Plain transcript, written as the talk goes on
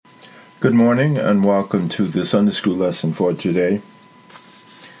Good morning and welcome to the Sunday School lesson for today.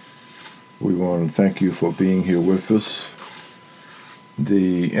 We want to thank you for being here with us.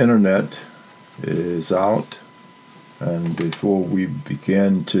 The internet is out, and before we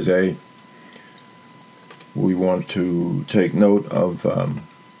begin today, we want to take note of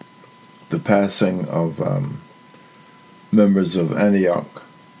the passing of members of Antioch,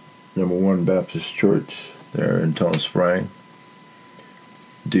 number 1 Baptist Church there in Tunnel Spring.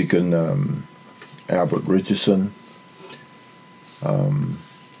 Deacon Albert Richardson,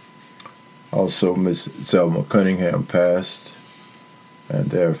 also Miss Zelma Cunningham passed,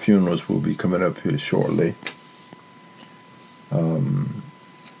 and their funerals will be coming up here shortly.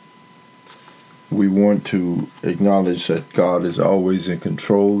 We want to acknowledge that God is always in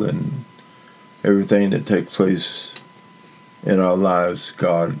control, and everything that takes place in our lives,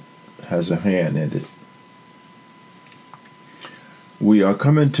 God has a hand in it. We are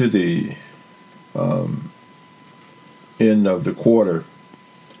coming to the end of the quarter,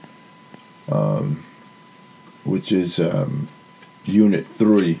 which is Unit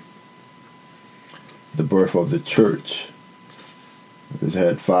 3, the birth of the church. It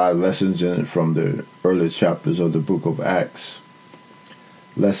had 5 lessons in it from the early chapters of the book of Acts.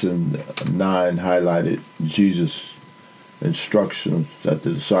 Lesson 9 highlighted Jesus' instructions that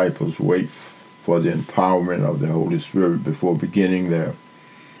the disciples wait for the empowerment of the Holy Spirit before beginning their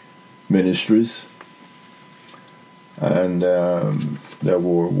ministries. And there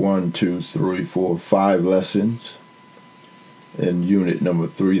were 5 lessons in unit number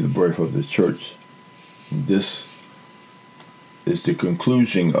 3, the birth of the church. This is the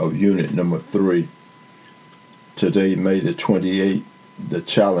conclusion of unit number 3. Today, May the 28th, the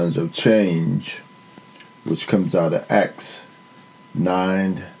challenge of change, which comes out of Acts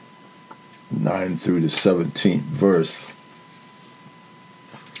 9 through the 17th verse.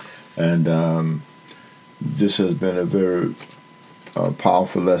 And this has been a very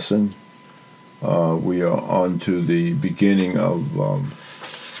powerful lesson. We are on to the beginning of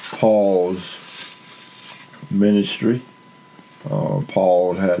Paul's ministry.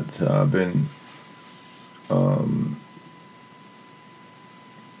 Paul had been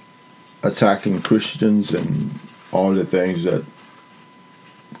attacking Christians and all the things that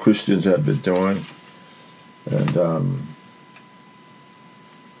Christians had been doing, and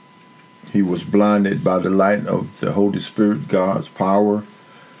he was blinded by the light of the Holy Spirit, God's power,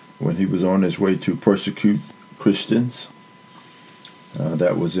 when he was on his way to persecute Christians.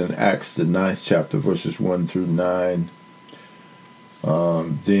 That was in Acts the 9th chapter, verses 1 through 9.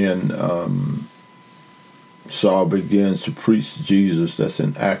 Then Saul begins to preach Jesus. That's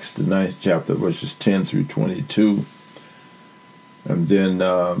in Acts the 9th chapter, verses 10 through 22. And then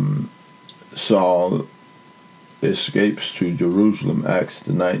Saul escapes to Jerusalem, Acts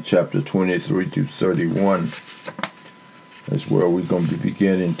the 9th chapter, 23 to 31. That's where we're going to be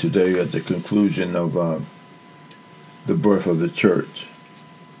beginning today at the conclusion of the birth of the church.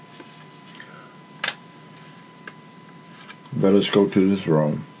 Let us go to the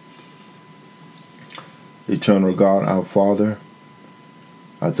throne. Eternal God, our Father,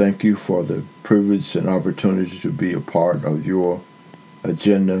 I thank you for the privilege and opportunity to be a part of your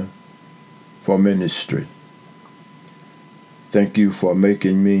agenda for ministry. Thank you for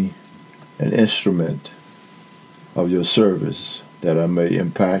making me an instrument of your service, that I may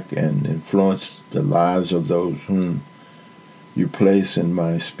impact and influence the lives of those whom you place in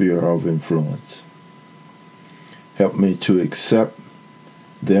my sphere of influence. Help me to accept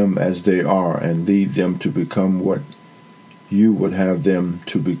them as they are and lead them to become what you would have them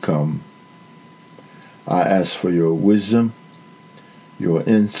to become. I ask for your wisdom, your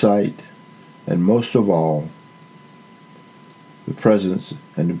insight, and most of all, the presence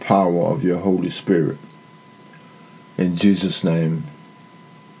and the power of your Holy Spirit. In Jesus' name,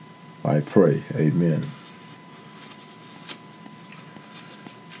 I pray. Amen.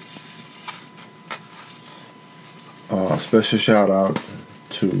 A special shout out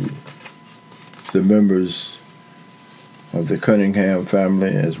to the members of the Cunningham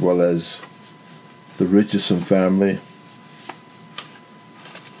family as well as the Richardson family,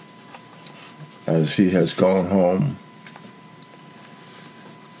 as he has gone home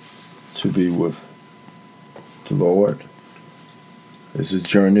to be with the Lord. It's a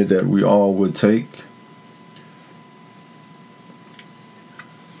journey that we all would take.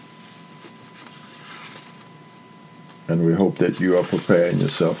 And we hope that you are preparing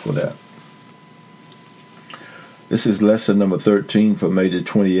yourself for that. This is lesson number 13 for May the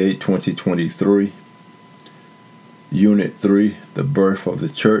 28th, 2023. Unit 3, the birth of the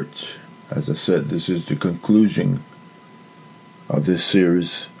church. As I said, this is the conclusion of this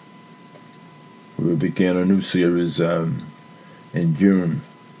series We'll begin a new series in June.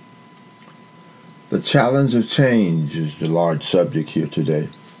 The challenge of change is the large subject here today.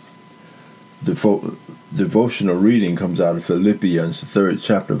 Devotional reading comes out of Philippians, the 3rd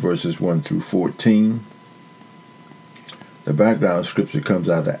chapter, verses 1 through 14. The background scripture comes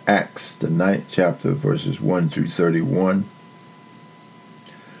out of Acts, the 9th chapter, verses 1 through 31.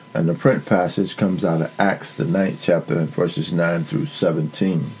 And the print passage comes out of Acts, the 9th chapter, verses 9 through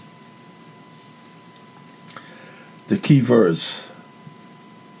 17. The key verse,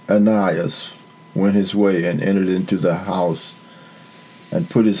 Ananias went his way and entered into the house and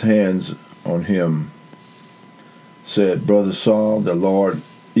put his hands on him, said, Brother Saul, the Lord,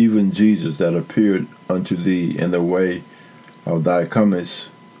 even Jesus that appeared unto thee in the way of thy comest,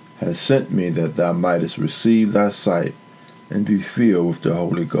 has sent me that thou mightest receive thy sight and be filled with the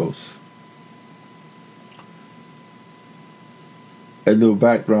Holy Ghost. A little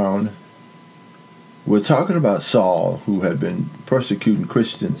background. We're talking about Saul, who had been persecuting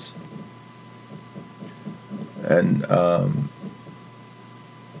Christians and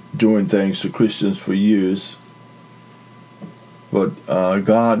doing things to Christians for years. But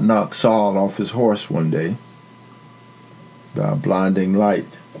God knocked Saul off his horse one day by a blinding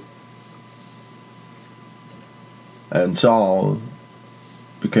light. And Saul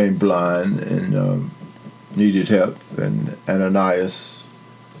became blind and needed help. And Ananias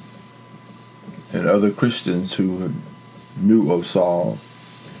and other Christians who knew of Saul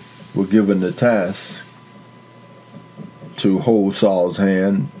were given the task to hold Saul's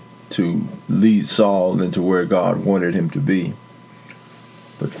hand, to lead Saul into where God wanted him to be.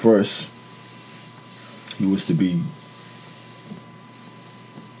 But first, he was to be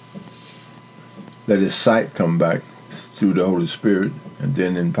let his sight come back through the Holy Spirit, and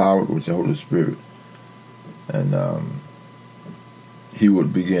then empowered with the Holy Spirit. And he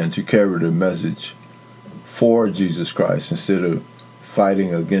would begin to carry the message for Jesus Christ instead of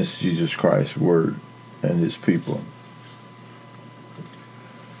fighting against Jesus Christ's word and his people.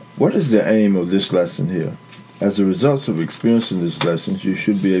 What is the aim of this lesson here? As a result of experiencing this lesson, you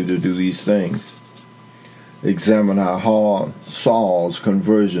should be able to do these things. Examine how Saul's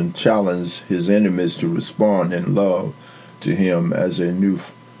conversion challenged his enemies to respond in love to him as a new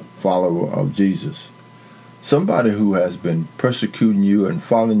follower of Jesus. Somebody who has been persecuting you and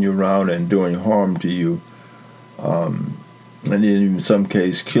following you around and doing harm to you, and in some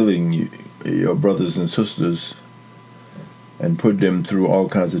case killing you, your brothers and sisters, and put them through all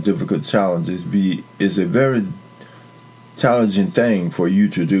kinds of difficult challenges, is a very challenging thing for you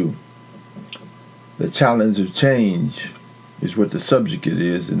to do. The challenge of change is what the subject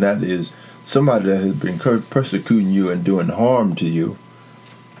is, and that is somebody that has been persecuting you and doing harm to you.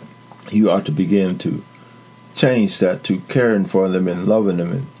 You ought to begin to change that to caring for them and loving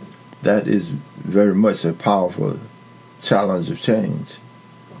them, and that is very much a powerful challenge of change.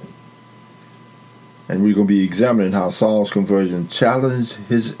 And we're going to be examining how Saul's conversion challenged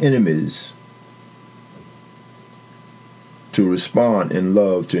his enemies to respond in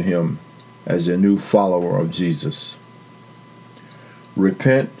love to him as a new follower of Jesus.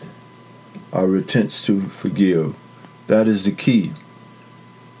 Repent or repents to forgive. That is the key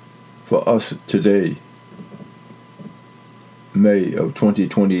for us today, May of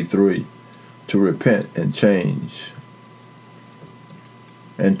 2023, to repent and change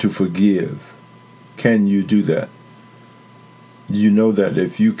and to forgive. Can you do that? You know that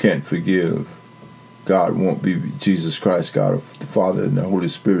if you can't forgive, God won't be, Jesus Christ, God of the Father and the Holy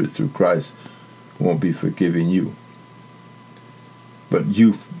Spirit through Christ won't be forgiving you. But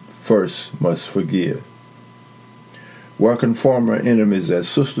you first must forgive. Welcome former enemies as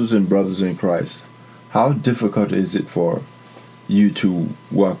sisters and brothers in Christ. How difficult is it for you to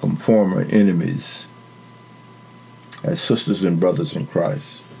welcome former enemies as sisters and brothers in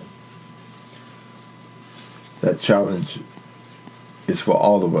Christ? That challenge is for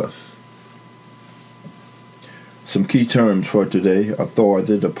all of us. Some key terms for today: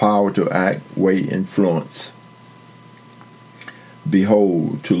 authority, the power to act, weight, influence.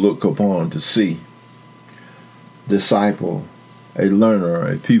 Behold, to look upon, to see. Disciple, a learner,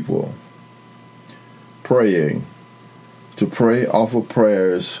 a pupil. Praying, to pray, offer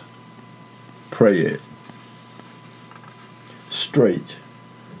prayers, pray it. Straight,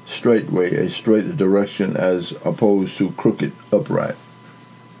 straightway, a straight direction as opposed to crooked, upright.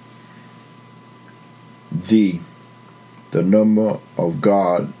 D, the number of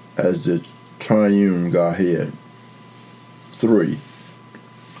God as the triune Godhead. 3,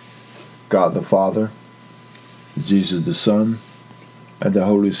 God the Father, Jesus the Son, and the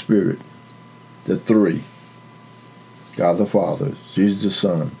Holy Spirit. The 3, God the Father, Jesus the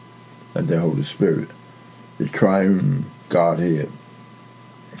Son, and the Holy Spirit, the triune Godhead.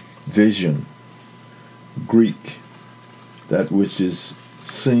 Vision, Greek, that which is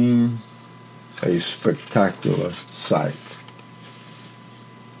seen, a spectacular sight.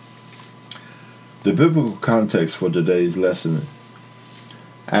 The biblical context for today's lesson,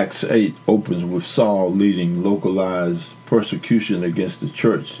 Acts 8, opens with Saul leading localized persecution against the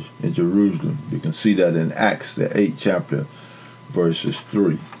church in Jerusalem. You can see that in Acts, the 8th chapter, verses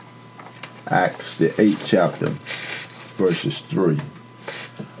 3. Acts, the 8th chapter, verses 3.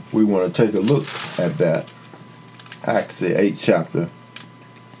 We want to take a look at that. Acts, the 8th chapter.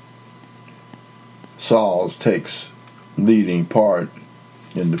 Saul takes leading part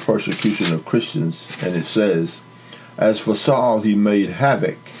in the persecution of Christians, and it says, "As for Saul, he made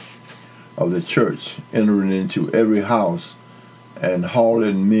havoc of the church, entering into every house and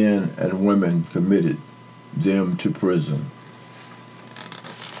hauling men and women, committed them to prison."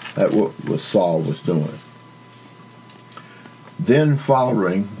 That's what Saul was doing. Then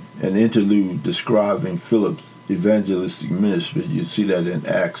following an interlude describing Philip's evangelistic ministry, you see that in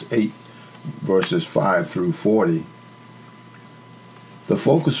Acts 8, verses 5 through 40. The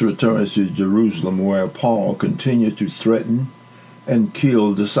focus returns to Jerusalem, where Paul continued to threaten and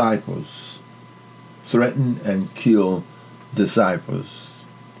kill disciples. Threaten and kill disciples.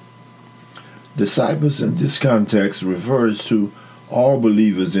 Disciples in this context refers to all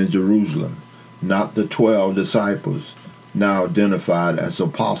believers in Jerusalem, not the 12 disciples, now identified as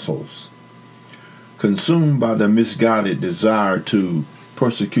apostles. Consumed by the misguided desire to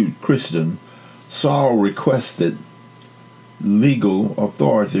persecute Christians, Saul requested legal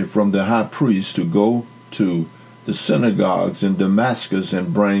authority from the high priest to go to the synagogues in Damascus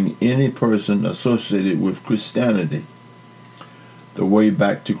and bring any person associated with Christianity on the way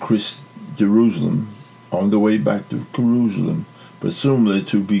back to Jerusalem, presumably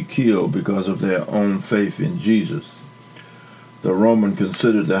to be killed because of their own faith in Jesus. The Roman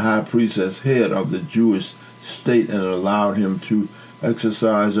considered the high priest as head of the Jewish state and allowed him to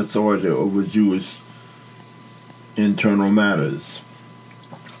exercise authority over Jewish internal matters.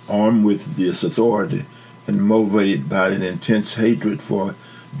 Armed with this authority and motivated by an intense hatred for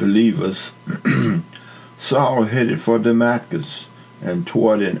believers, Saul headed for Damascus and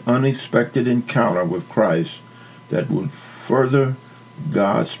toward an unexpected encounter with Christ that would further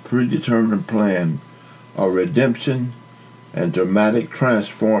God's predetermined plan of redemption and dramatic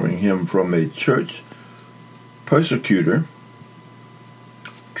transforming him from a church persecutor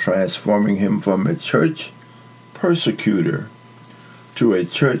to a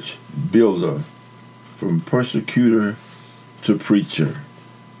church builder, from persecutor to preacher.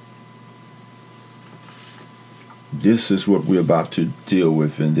 This is what we're about to deal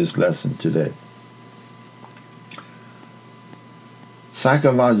with in this lesson today.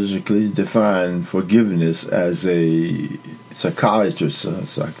 Psychologically define forgiveness as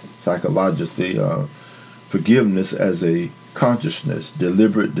forgiveness as a consciousness,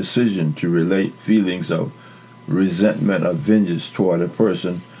 deliberate decision to relate feelings of resentment or vengeance toward a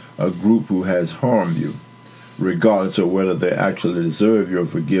person or group who has harmed you, regardless of whether they actually deserve your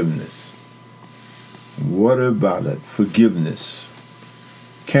forgiveness. What about it? Forgiveness.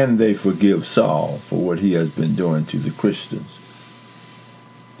 Can they forgive Saul for what he has been doing to the Christians,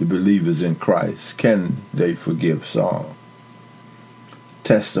 the believers in Christ? Can they forgive Saul?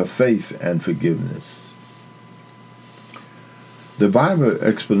 Test of faith and forgiveness. The Bible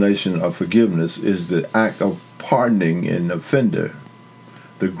explanation of forgiveness is the act of pardoning an offender.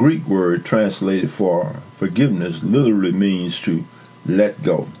 The Greek word translated for forgiveness literally means to let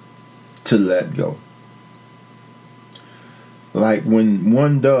go. To let go. Like when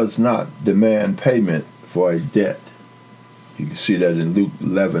one does not demand payment for a debt. You can see that in Luke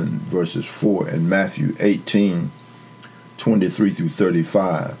 11, verses 4, and Matthew 18, 23 through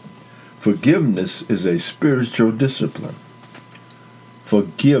 35. Forgiveness is a spiritual discipline.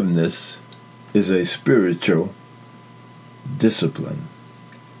 Forgiveness is a spiritual discipline.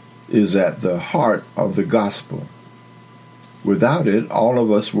 Is at the heart of the gospel. Without it, all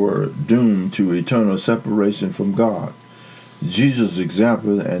of us were doomed to eternal separation from God. Jesus'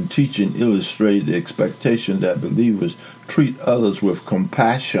 example and teaching illustrate the expectation that believers treat others with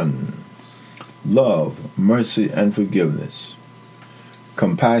compassion, love, mercy, and forgiveness.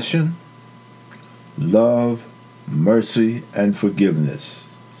 Compassion, love, mercy, and forgiveness.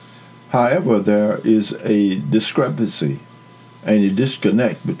 However, there is a discrepancy and a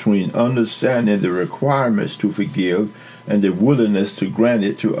disconnect between understanding the requirements to forgive and the willingness to grant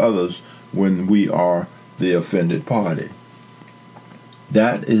it to others when we are the offended party.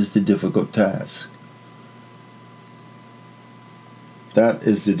 That is the difficult task. That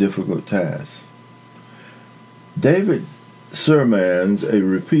is the difficult task. David Sermons, a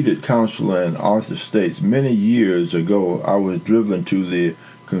repeated counselor in Arthur states, many years ago I was driven to the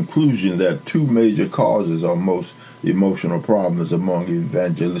conclusion that two major causes of most emotional problems among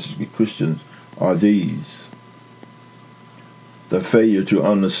evangelistic Christians are these: the failure to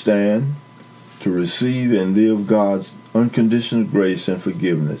understand, to receive and live God's unconditional grace and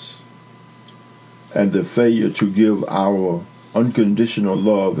forgiveness, and the failure to give our unconditional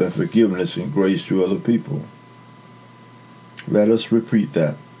love and forgiveness and grace to other people. Let us repeat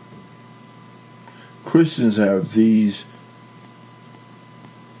that. Christians have these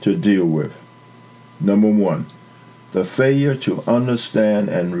to deal with. Number one, the failure to understand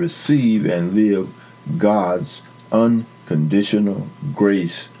and receive and live God's unconditional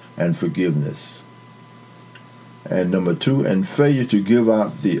grace and forgiveness. And number two, and failure to give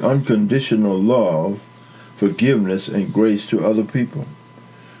out the unconditional love, forgiveness, and grace to other people.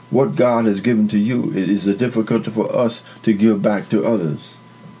 What God has given to you, it is a difficulty for us to give back to others.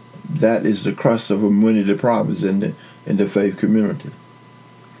 That is the crust of many of the problems in the faith community.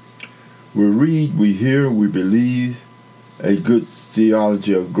 We read, we hear, we believe a good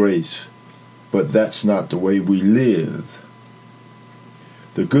theology of grace, but that's not the way we live.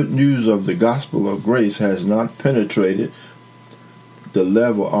 The good news of the gospel of grace has not penetrated the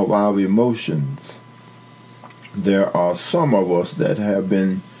level of our emotions. There are some of us that have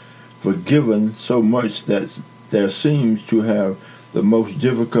been forgiven so much that there seems to have the most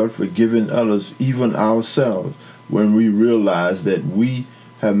difficult forgiving others, even ourselves, when we realize that we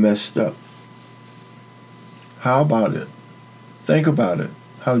have messed up. How about it? Think about it.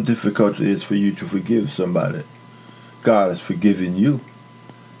 How difficult it is for you to forgive somebody. God has forgiven you,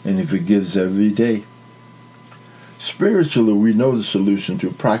 and He forgives every day. Spiritually, we know the solution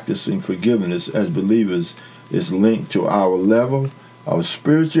to practicing forgiveness as believers is linked to our level of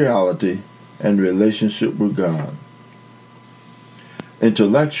spirituality and relationship with God.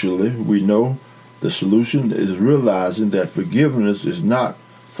 Intellectually, we know the solution is realizing that forgiveness is not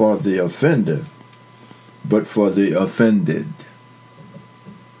for the offender, but for the offended.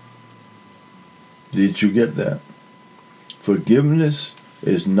 Did you get that? Forgiveness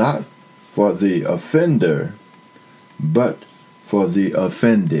is not for the offender, but for the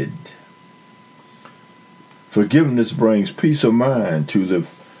offended. Forgiveness brings peace of mind to the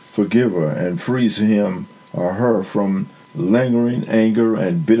forgiver and frees him or her from lingering anger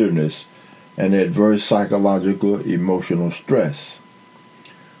and bitterness and adverse psychological emotional stress.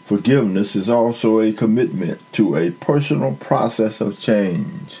 Forgiveness is also a commitment to a personal process of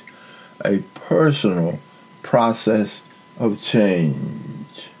change. A personal process of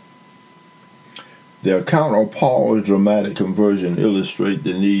change. The account of Paul's dramatic conversion illustrates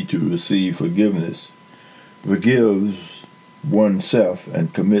the need to receive forgiveness, forgive oneself,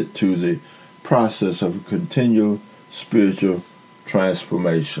 and commit to the process of continual spiritual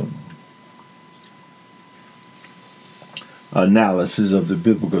transformation. Analysis of the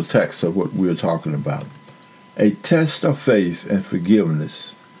biblical text of what we're talking about. A test of faith and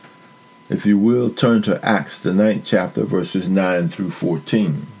forgiveness. If you will, turn to Acts, the 9th chapter, verses 9 through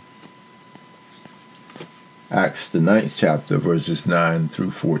 14. Acts, the 9th chapter, verses 9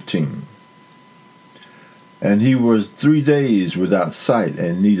 through 14. And he was 3 days without sight,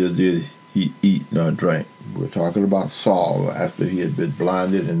 and neither did he eat nor drink. We're talking about Saul after he had been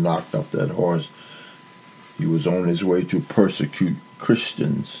blinded and knocked off that horse. He was on his way to persecute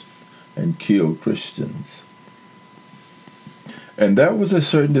Christians and kill Christians. And there was a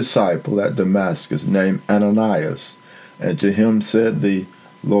certain disciple at Damascus named Ananias, and to him said the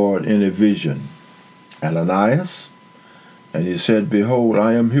Lord in a vision, Ananias? And he said, Behold,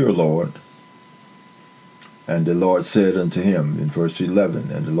 I am here, Lord. And the Lord said unto him, in verse 11,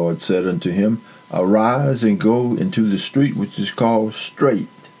 and the Lord said unto him, Arise and go into the street which is called Straight,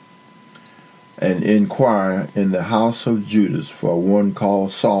 and inquire in the house of Judas for one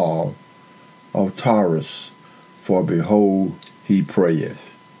called Saul of Tarsus, for behold, he prayeth.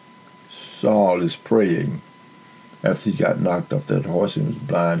 Saul is praying after he got knocked off that horse and was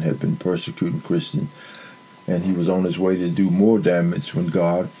blind, had been persecuting Christians, and he was on his way to do more damage when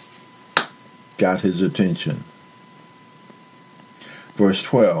God got his attention. Verse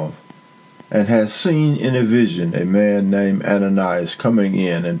 12, and has seen in a vision a man named Ananias coming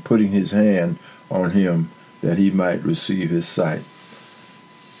in and putting his hand on him that he might receive his sight.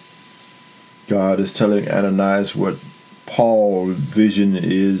 God is telling Ananias what Paul's vision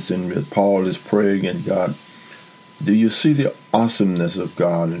is, and Paul is praying, and God, do you see the awesomeness of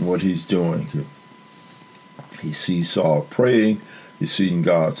God and what he's doing? He sees Saul praying, he's seeing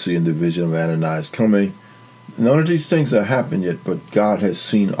God, seeing the vision of Ananias coming. None of these things have happened yet, but God has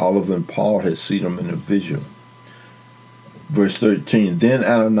seen all of them. Paul has seen them in a vision. Verse 13, then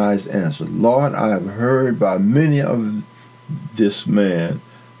Ananias answered, Lord, I have heard by many of this man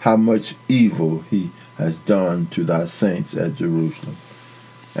how much evil he has done to thy saints at Jerusalem.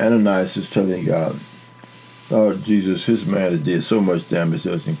 Ananias is telling God, Lord Jesus, this man has did so much damage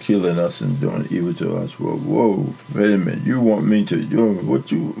to us and killing us and doing evil to us. Whoa, wait a minute. You want me to do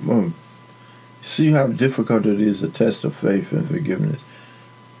what you... See how difficult it is, a test of faith and forgiveness.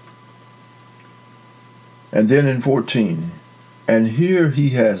 And then in 14, and here he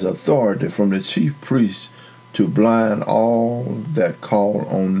has authority from the chief priests to blind all that call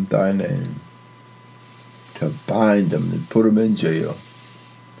on thy name, to bind them and put them in jail.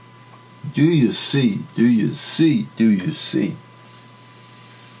 Do you see? Do you see? Do you see?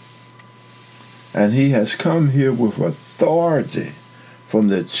 And he has come here with authority from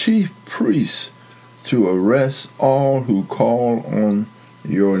the chief priests to arrest all who call on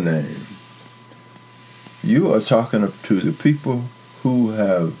your name. You are talking to the people who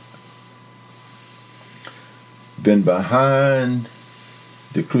have been behind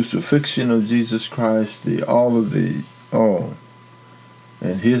the crucifixion of Jesus Christ, and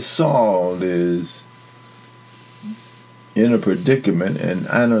his Saul is in a predicament, and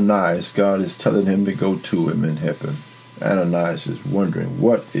Ananias, God is telling him to go to him and help him. Ananias is wondering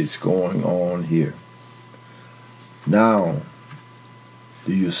what is going on here. Now,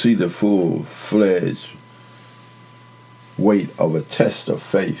 do you see the full-fledged weight of a test of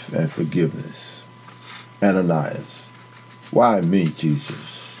faith and forgiveness? Ananias, why me,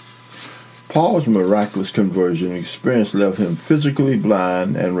 Jesus? Paul's miraculous conversion experience left him physically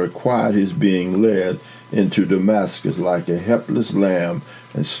blind and required his being led into Damascus like a helpless lamb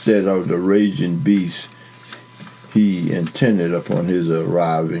instead of the raging beast he intended upon his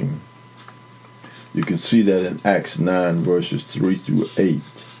arriving. You can see that in Acts 9, verses 3 through 8.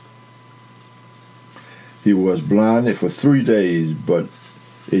 He was blinded for 3 days, but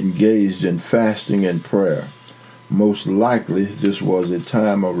engaged in fasting and prayer. Most likely, this was a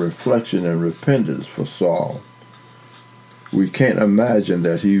time of reflection and repentance for Saul. We can't imagine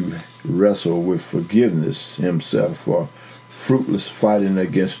that he wrestled with forgiveness himself for fruitless fighting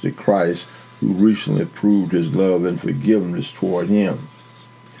against the Christ who recently proved his love and forgiveness toward him.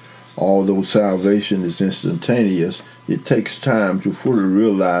 Although salvation is instantaneous, it takes time to fully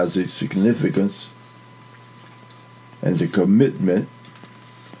realize its significance and the commitment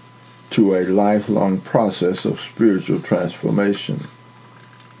to a lifelong process of spiritual transformation.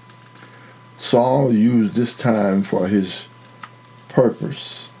 Saul used this time for his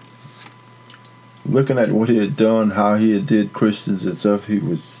purpose. Looking at what he had done, how he had did Christians and stuff, he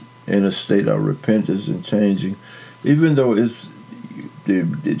was in a state of repentance and changing. Even though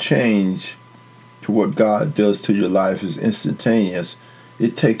the change to what God does to your life is instantaneous,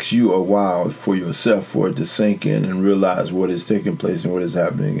 it takes you a while for yourself for it to sink in and realize what is taking place and what is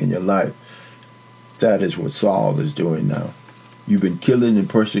happening in your life. That is what Saul is doing now. You've been killing and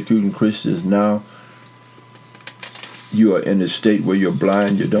persecuting Christians. Now you are in a state where you're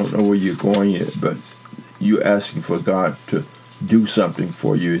blind, you don't know where you're going yet, but you're asking for God to do something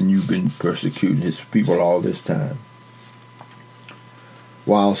for you, and you've been persecuting his people all this time.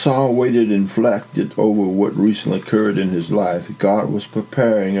 While Saul waited and reflected over what recently occurred in his life, God was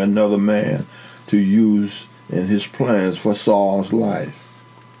preparing another man to use in his plans for Saul's life.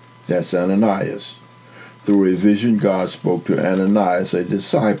 That's Ananias. Through a vision, God spoke to Ananias, a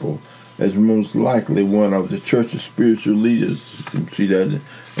disciple, as most likely one of the church's spiritual leaders. You can see that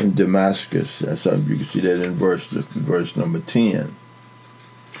in Damascus. You can see that in verse number 10.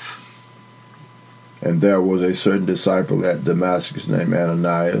 And there was a certain disciple at Damascus named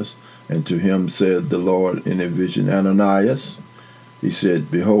Ananias, and to him said the Lord in a vision, Ananias. He said,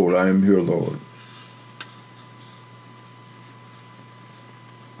 Behold, I am here, Lord.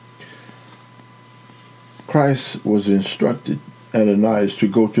 Christ was instructed Ananias to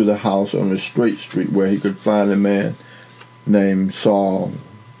go to the house on the straight street where he could find a man named Saul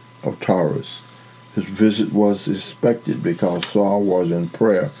of Tarsus. His visit was expected because Saul was in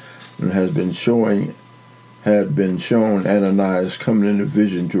prayer and had been shown Ananias coming in a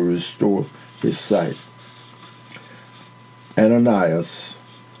vision to restore his sight. Ananias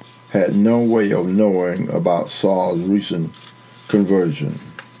had no way of knowing about Saul's recent conversion.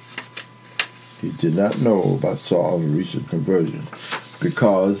 He did not know about Saul's recent conversion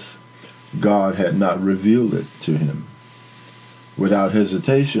because God had not revealed it to him. Without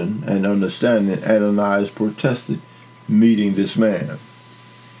hesitation and understanding, Ananias protested meeting this man.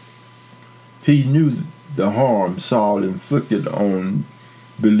 He knew the harm Saul inflicted on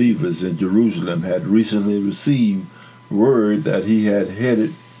believers in Jerusalem had recently received word that he had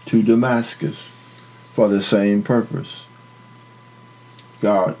headed to Damascus for the same purpose.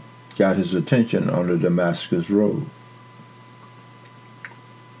 God got his attention on the Damascus road.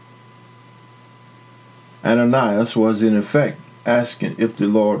 Ananias was in effect asking if the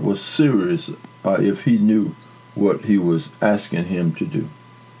Lord was serious or if he knew what he was asking him to do.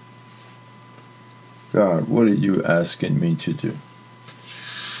 God, what are you asking me to do?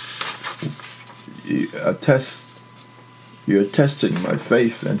 You're testing my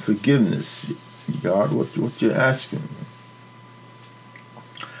faith and forgiveness. God, what you asking me?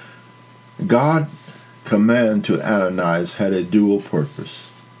 God's command to Ananias had a dual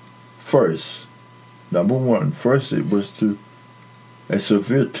purpose. First, number one, it was a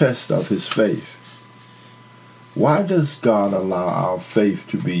severe test of his faith. Why does God allow our faith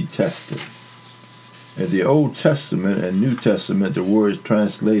to be tested? In the Old Testament and New Testament, the word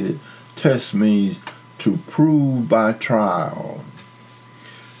translated test means to prove by trial.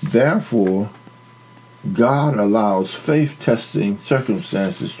 Therefore, God allows faith testing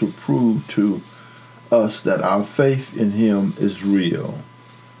circumstances to prove to us that our faith in him is real,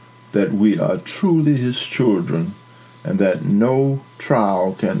 that we are truly his children, and that no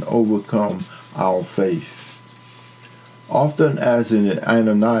trial can overcome our faith. Often, as in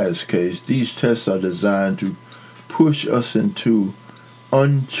Ananias' case, these tests are designed to push us into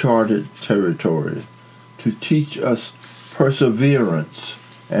uncharted territory, to teach us perseverance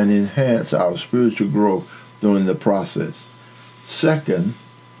and enhance our spiritual growth during the process. Second,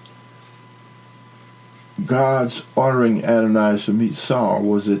 God's ordering Ananias to meet Saul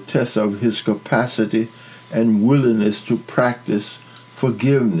was a test of his capacity and willingness to practice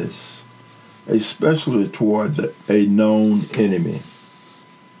forgiveness, especially toward a known enemy.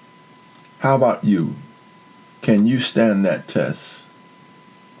 How about you? Can you stand that test?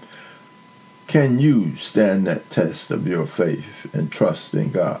 Can you stand that test of your faith and trust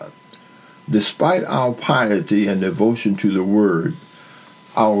in God? Despite our piety and devotion to the Word,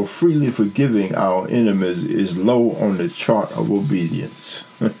 our freely forgiving our enemies is low on the chart of obedience.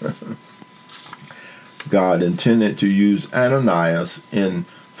 God intended to use Ananias in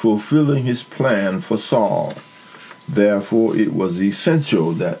fulfilling his plan for Saul. Therefore, it was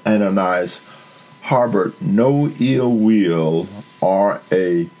essential that Ananias harbored no ill will or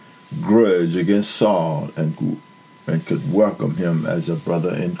a grudge against Saul and could welcome him as a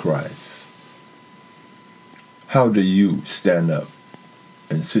brother in Christ. How do you stand up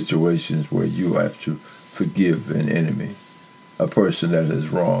in situations where you have to forgive an enemy, a person that has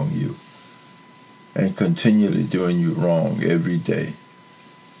wronged you, and continually doing you wrong every day,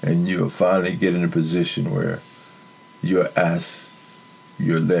 and you'll finally get in a position where you're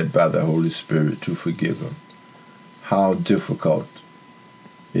led by the Holy Spirit to forgive him? How difficult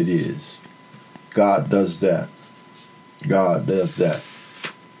it is. God does that. God does that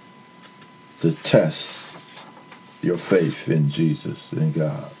to test your faith in Jesus and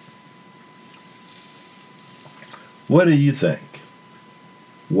God. What do you think?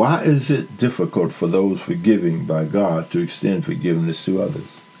 Why is it difficult for those forgiving by God to extend forgiveness to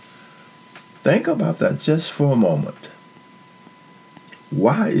others? Think about that just for a moment.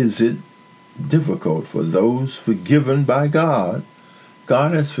 Why is it difficult for those forgiven by God?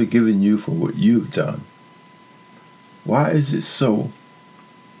 God has forgiven you for what you've done. Why is it so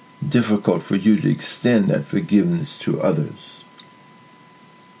difficult for you to extend that forgiveness to others?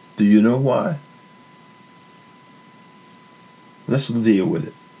 Do you know why? Let's deal with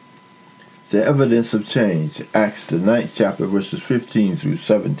it. The evidence of change, Acts the 9th chapter, verses 15 through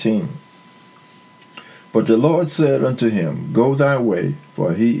 17. But the Lord said unto him, Go thy way,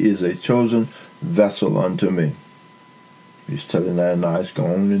 for he is a chosen vessel unto me. He's telling Ananias, go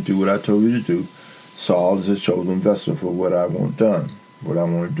on and do what I told you to do. Saul is a chosen vessel for what I want done, what I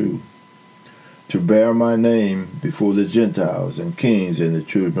want to do. To bear my name before the Gentiles and kings and the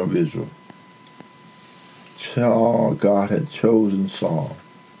children of Israel. God had chosen Saul.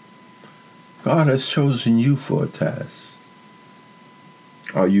 God has chosen you for a task.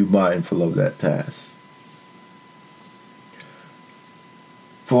 Are you mindful of that task?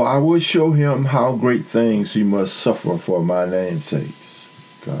 For I will show him how great things he must suffer for my name's sake.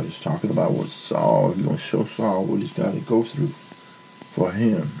 God is talking about what Saul, he's going to show Saul what he's got to go through for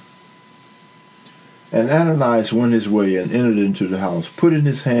him. And Ananias went his way and entered into the house, putting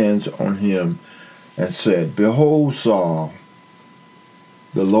his hands on him, and said, Behold, Saul,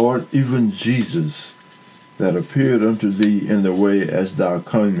 the Lord, even Jesus, that appeared unto thee in the way as thou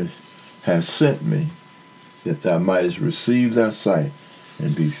comest, hath sent me, that thou mightest receive thy sight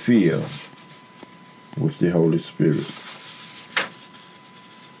and be filled with the Holy Spirit.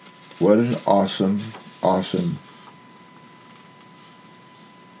 What an awesome, awesome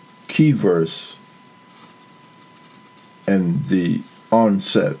key verse and the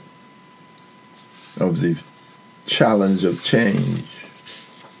onset of the challenge of change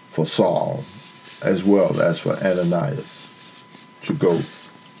for Saul as well as for Ananias to go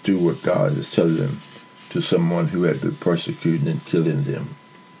do what God is telling them to someone who had been persecuting and killing them.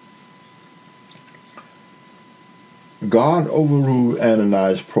 God overruled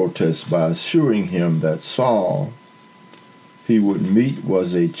Ananias' protest by assuring him that Saul he would meet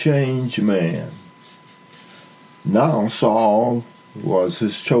was a changed man. Now Saul was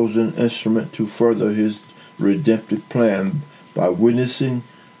his chosen instrument to further his redemptive plan by witnessing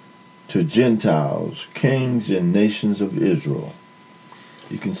to Gentiles, kings, and nations of Israel.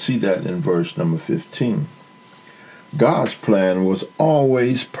 You can see that in verse number 15. God's plan was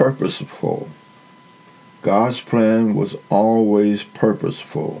always purposeful. God's plan was always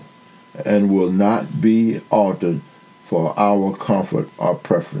purposeful and will not be altered for our comfort or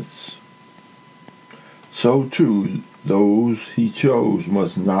preference. So too, those he chose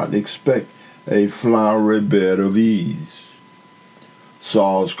must not expect a flowery bed of ease.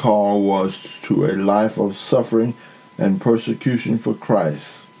 Saul's call was to a life of suffering and persecution for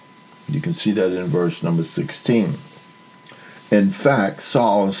Christ. You can see that in verse number 16. In fact,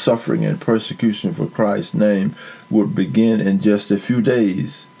 Saul's suffering and persecution for Christ's name would begin in just a few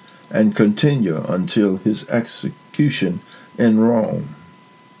days and continue until his execution in Rome.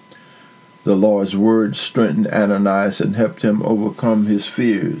 The Lord's word strengthened Ananias and helped him overcome his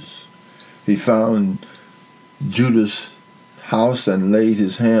fears. He found Judas' house and laid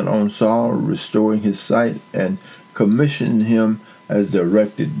his hand on Saul, restoring his sight and commissioned him as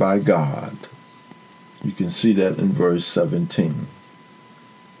directed by God. You can see that in verse 17.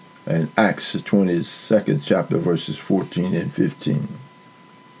 And Acts 22nd chapter, verses 14 and 15.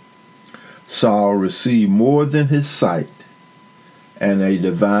 Saul received more than his sight and a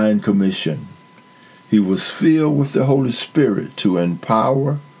divine commission. He was filled with the Holy Spirit to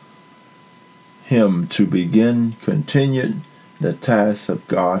empower him to continue the task that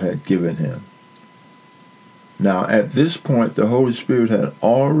God had given him. Now, at this point, the Holy Spirit had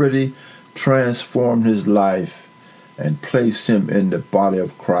already transformed his life and placed him in the body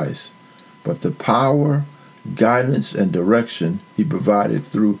of Christ. But the power, guidance, and direction he provided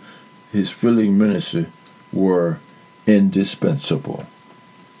through his filling ministry were indispensable.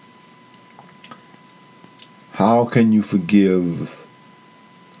 How can you forgive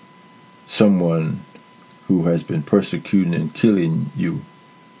someone who has been persecuting and killing you,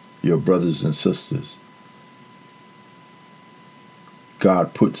 your brothers and sisters?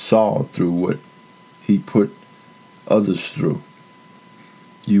 God put Saul through what he put others through.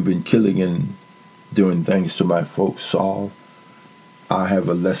 You've been killing and doing things to my folks, Saul. I have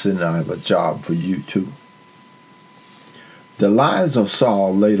a lesson, I have a job for you too. The lives of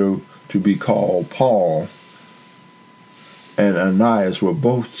Saul, later to be called Paul, and Ananias were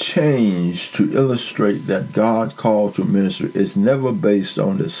both changed to illustrate that God's call to ministry is never based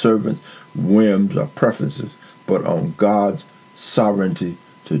on the servant's whims or preferences, but on God's sovereignty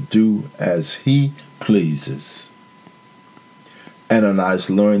to do as he pleases. Ananias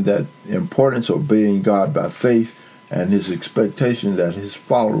learned that importance of obeying God by faith and his expectation that his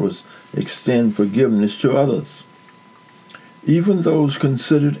followers extend forgiveness to others, even those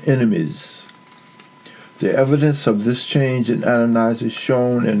considered enemies. The evidence of this change in Ananias is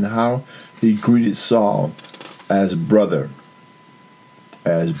shown in how he greeted Saul as brother,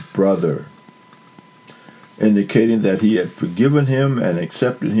 indicating that he had forgiven him and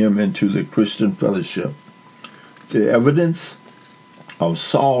accepted him into the Christian fellowship. The evidence of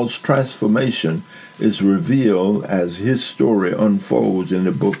Saul's transformation is revealed as his story unfolds in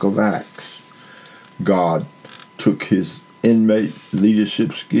the book of Acts. God took his inmate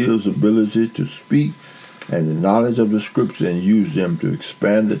leadership skills, ability to speak, and the knowledge of the Scripture and used them to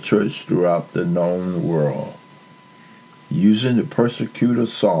expand the church throughout the known world, using the persecutor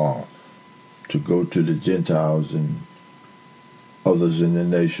Saul to go to the Gentiles and others in the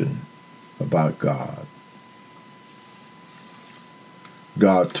nation about God.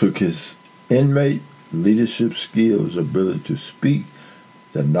 God took his inmate leadership skills, ability to speak,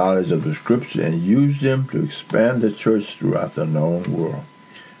 the knowledge of the Scripture, and used them to expand the church throughout the known world.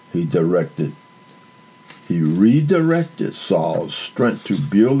 He redirected Saul's strength to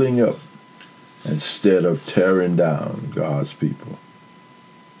building up instead of tearing down God's people.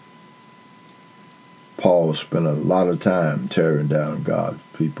 Paul spent a lot of time tearing down God's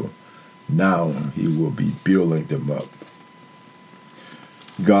people. Now he will be building them up.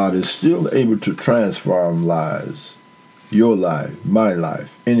 God is still able to transform lives your life, my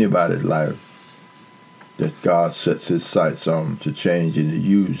life, anybody's life that God sets his sights on to change and to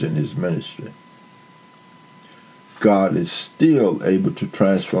use in his ministry. God is still able to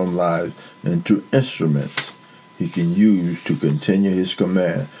transform lives into instruments he can use to continue his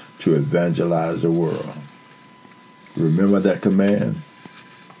command to evangelize the world. Remember that command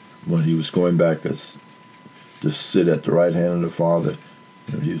when he was going back to sit at the right hand of the Father,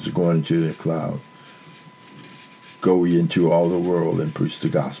 and he was going into the cloud. Go ye into all the world and preach the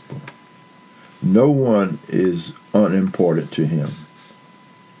gospel. No one is unimportant to him.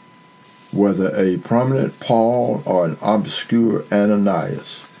 Whether a prominent Paul or an obscure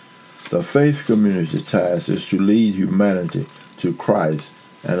Ananias, the faith community's task is to lead humanity to Christ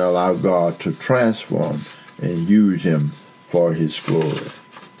and allow God to transform and use him for his glory.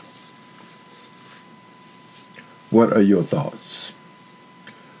 What are your thoughts?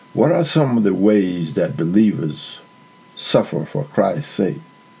 What are some of the ways that believers suffer for Christ's sake?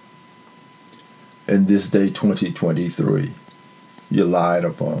 In this day 2023, you're lied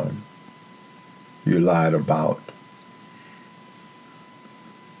upon, you're lied about,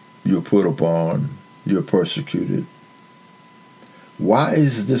 you're put upon, you're persecuted. Why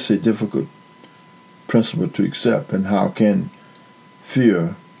is this a difficult principle to accept, and how can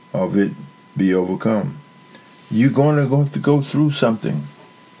fear of it be overcome? You're going to go through something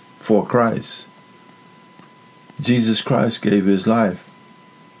for Christ. Jesus Christ gave his life.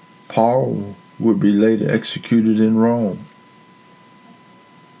 Paul would be later executed in Rome.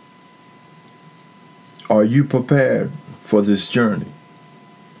 Are you prepared for this journey?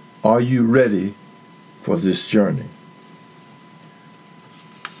 Are you ready for this journey?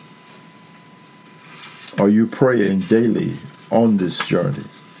 Are you praying daily on this journey?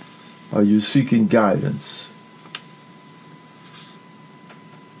 Are you seeking guidance?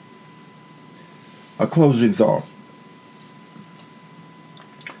 A closing thought.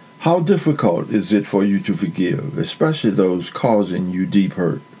 How difficult is it for you to forgive, especially those causing you deep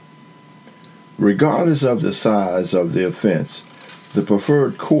hurt? Regardless of the size of the offense, the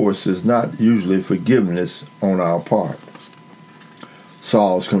preferred course is not usually forgiveness on our part.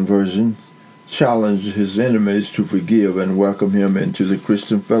 Saul's conversion challenged his enemies to forgive and welcome him into the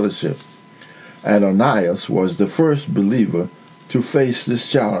Christian fellowship. Ananias was the first believer to face this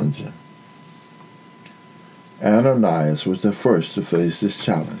challenge. Ananias was the first to face this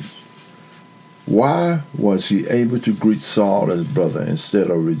challenge. Why was he able to greet Saul as brother instead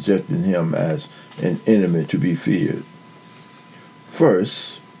of rejecting him as an enemy to be feared?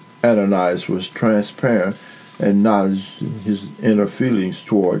 First, Ananias was transparent and acknowledged his inner feelings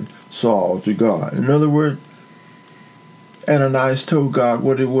toward Saul to God. In other words, Ananias told God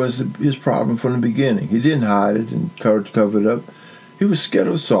what it was his problem from the beginning. He didn't hide it and cover it up. He was scared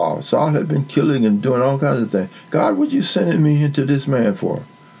of Saul. Saul had been killing and doing all kinds of things. God, what you sending me into this man for?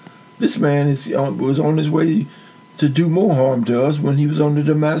 This man was on his way to do more harm to us when he was on the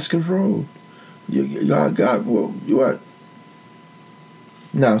Damascus road. God, well, you what?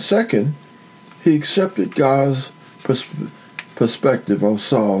 Now, second, he accepted God's perspective of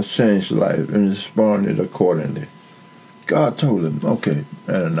Saul's changed life and responded accordingly. God told him, okay,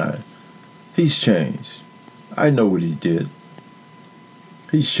 Ananias, he's changed. I know what he did.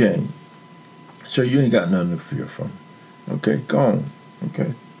 He's changed. So you ain't got nothing to fear from. Okay, go on.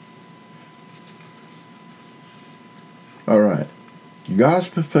 Okay. All right. God's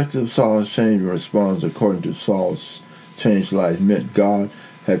perspective of Saul's change and response according to Saul's changed life meant God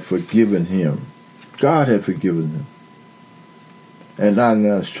had forgiven him. God had forgiven him. And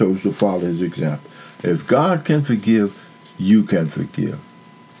Ananias chose to follow his example. If God can forgive, you can forgive.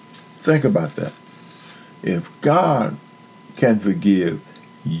 Think about that. If God can forgive,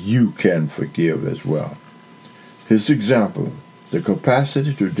 you can forgive as well. His example, the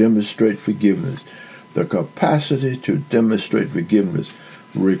capacity to demonstrate forgiveness. The capacity to demonstrate forgiveness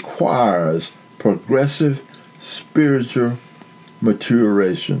requires progressive spiritual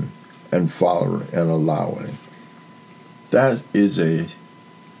maturation and following and allowing. That is a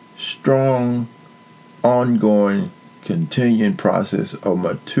strong, ongoing, continuing process of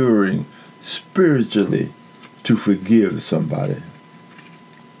maturing spiritually to forgive somebody.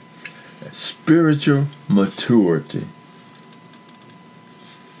 Spiritual maturity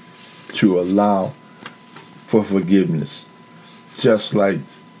to allow for forgiveness, just like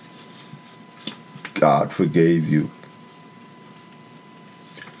God forgave you.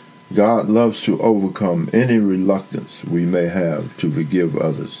 God loves to overcome any reluctance we may have to forgive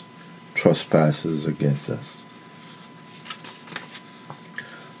others, trespassers against us.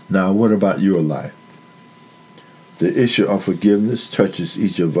 Now, what about your life? The issue of forgiveness touches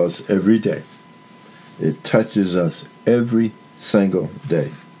each of us every day. It touches us every single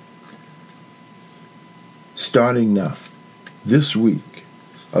day. Starting now, this week,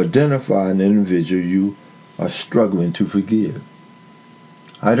 identify an individual you are struggling to forgive.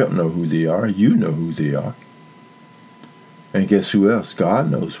 I don't know who they are. You know who they are. And guess who else?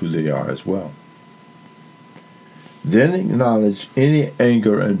 God knows who they are as well. Then acknowledge any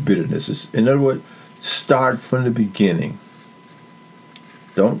anger and bitterness. In other words, start from the beginning.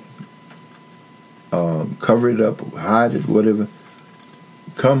 Don't cover it up, hide it, whatever.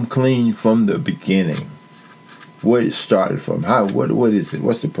 Come clean from the beginning. Where it started from. What is it?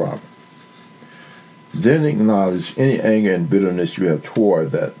 What's the problem? Then acknowledge any anger and bitterness you have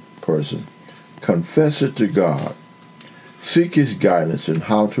toward that person. Confess it to God. Seek His guidance in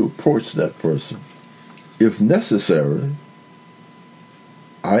how to approach that person. If necessary,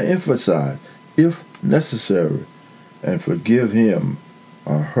 I emphasize, if necessary, and forgive him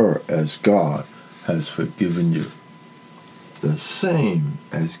or her as God has forgiven you. The same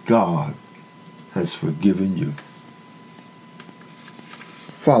as God has forgiven you.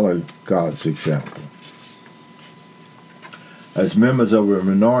 Follow God's example. As members of a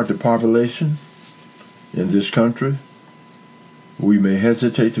minority population in this country, we may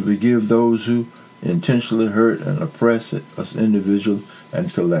hesitate to forgive those who intentionally hurt and oppress us individually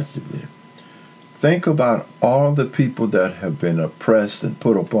and collectively. Think about all the people that have been oppressed and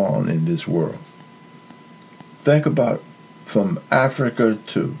put upon in this world. Think about from Africa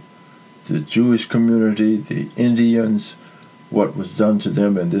to the Jewish community, the Indians, what was done to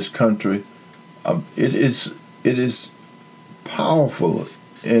them in this country. It is powerful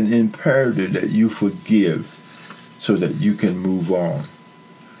and imperative that you forgive so that you can move on.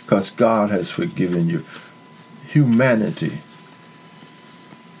 Because God has forgiven you. Humanity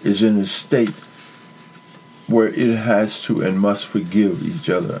is in a state where it has to and must forgive each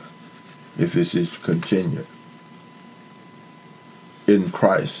other if it is to continue in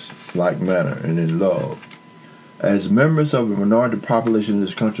Christ-like manner and in love. As members of a minority population in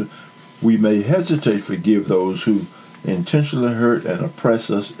this country, we may hesitate to forgive those who intentionally hurt and oppress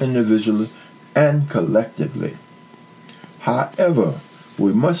us individually and collectively. However,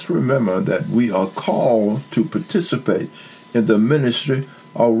 we must remember that we are called to participate in the ministry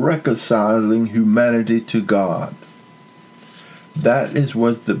of reconciling humanity to God. That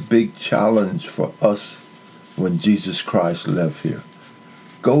was the big challenge for us when Jesus Christ left here.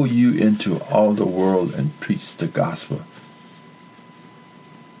 Go you into all the world and preach the gospel,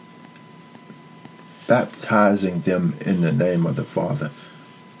 baptizing them in the name of the Father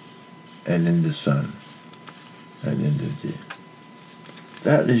and in the Son and in the Spirit.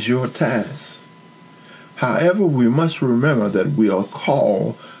 That is your task. However, we must remember that we are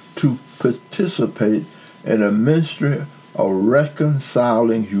called to participate in a ministry of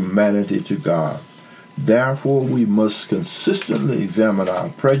reconciling humanity to God. Therefore, we must consistently examine our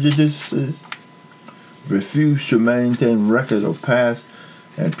prejudices, refuse to maintain records of past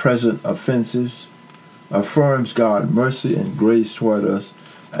and present offenses, affirms God's mercy and grace toward us,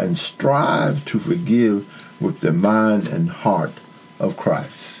 and strive to forgive with the mind and heart of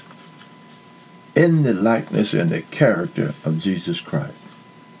Christ, in the likeness and the character of Jesus Christ.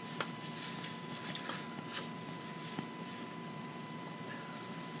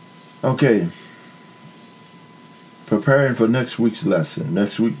 Okay, preparing for next week's lesson.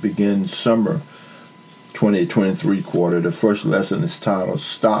 Next week begins summer 2023 quarter. The first lesson is titled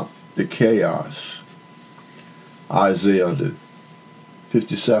Stop the Chaos. Isaiah the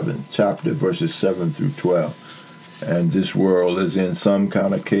 57th chapter, verses 7 through 12. And this world is in some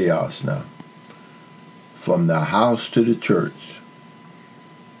kind of chaos now. From the house to the church.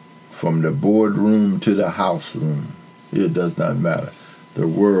 From the boardroom to the house room. It does not matter. The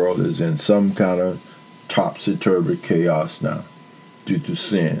world is in some kind of topsy-turvy chaos now due to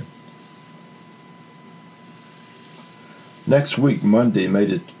sin. Next week, Monday, May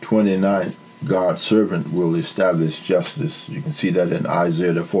the 29th, God's servant will establish justice. You can see that in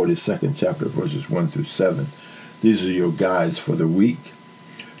Isaiah the 42nd chapter, verses 1 through 7. These are your guides for the week.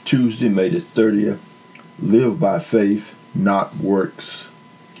 Tuesday, May the 30th, live by faith, not works.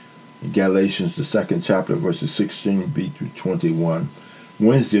 Galatians the 2nd chapter, verses 16b through 21.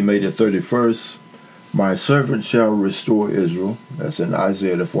 Wednesday, May the 31st, my servant shall restore Israel. That's in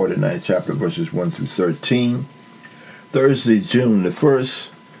Isaiah the 49th chapter, verses 1 through 13. Thursday, June the 1st,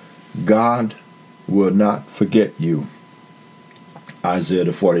 God will not forget you. Isaiah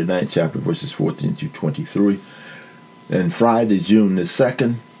the 49th chapter, verses 14 through 23. And Friday, June the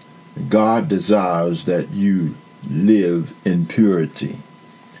 2nd, God desires that you live in purity.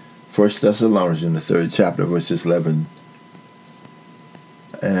 1 Thessalonians in the 3rd chapter, verses 11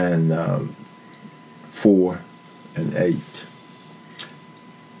 and 4 and 8.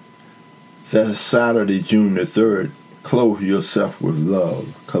 That Saturday, June the 3rd, clothe yourself with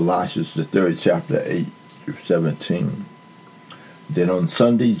love. Colossians the 3rd chapter 8 through 17. Then on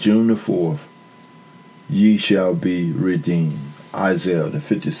Sunday, June the 4th, ye shall be redeemed. Isaiah the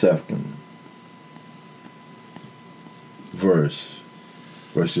 52nd verses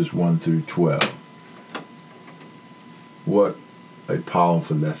 1 through 12. What a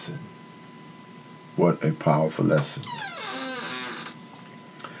powerful lesson. What a powerful lesson.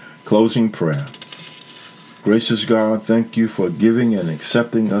 Closing prayer. Gracious God, thank you for giving and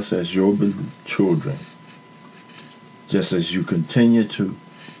accepting us as your children. Just as you continue to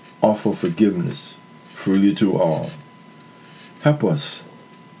offer forgiveness freely to all, help us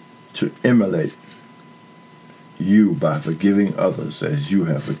to emulate you by forgiving others as you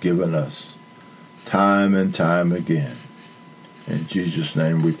have forgiven us, time and time again. In Jesus'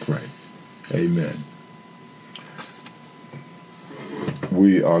 name we pray. Amen.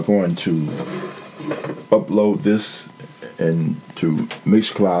 We are going to upload this into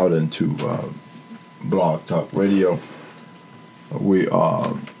Mixcloud and to Blog Talk Radio. We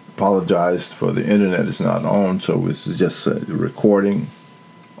apologize for the internet is not on, so it's just a recording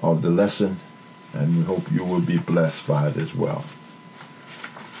of the lesson, and we hope you will be blessed by it as well.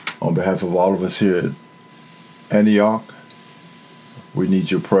 On behalf of all of us here at Antioch, we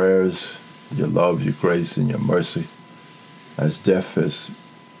need your prayers, your love, your grace, and your mercy. As death has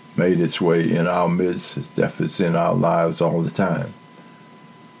made its way in our midst, as death is in our lives all the time,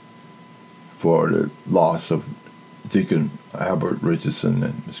 for the loss of Deacon Albert Richardson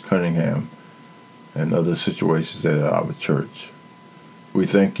and Miss Cunningham and other situations at our church. We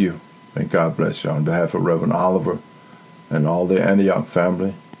thank you, and God bless you. On behalf of Reverend Oliver and all the Antioch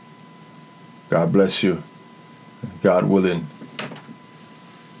family, God bless you. God willing,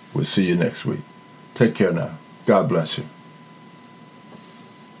 we'll see you next week. Take care now. God bless you.